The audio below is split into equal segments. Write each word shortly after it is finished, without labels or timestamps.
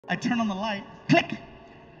I turn on the light, click,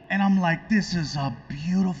 and I'm like, this is a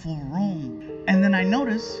beautiful room. And then I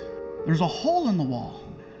notice there's a hole in the wall.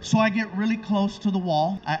 So I get really close to the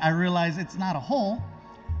wall. I realize it's not a hole,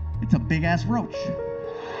 it's a big ass roach.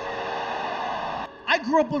 I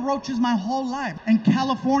grew up with roaches my whole life, and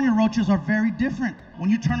California roaches are very different. When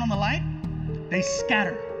you turn on the light, they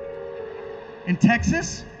scatter. In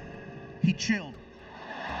Texas, he chilled.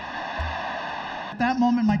 At that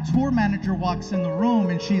moment, my tour manager walks in the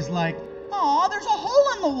room and she's like, "Aw, there's a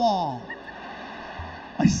hole in the wall."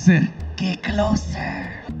 I said, "Get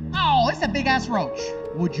closer." "Oh, it's a big ass roach.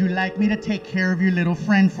 Would you like me to take care of your little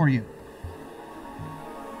friend for you?"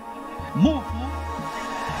 Move, fool.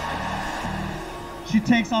 She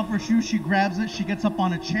takes off her shoes, she grabs it, she gets up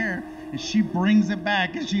on a chair, and she brings it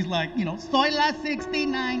back, and she's like, soy la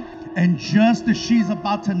 69. And just as she's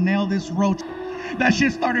about to nail this roach, that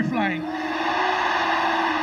shit started flying.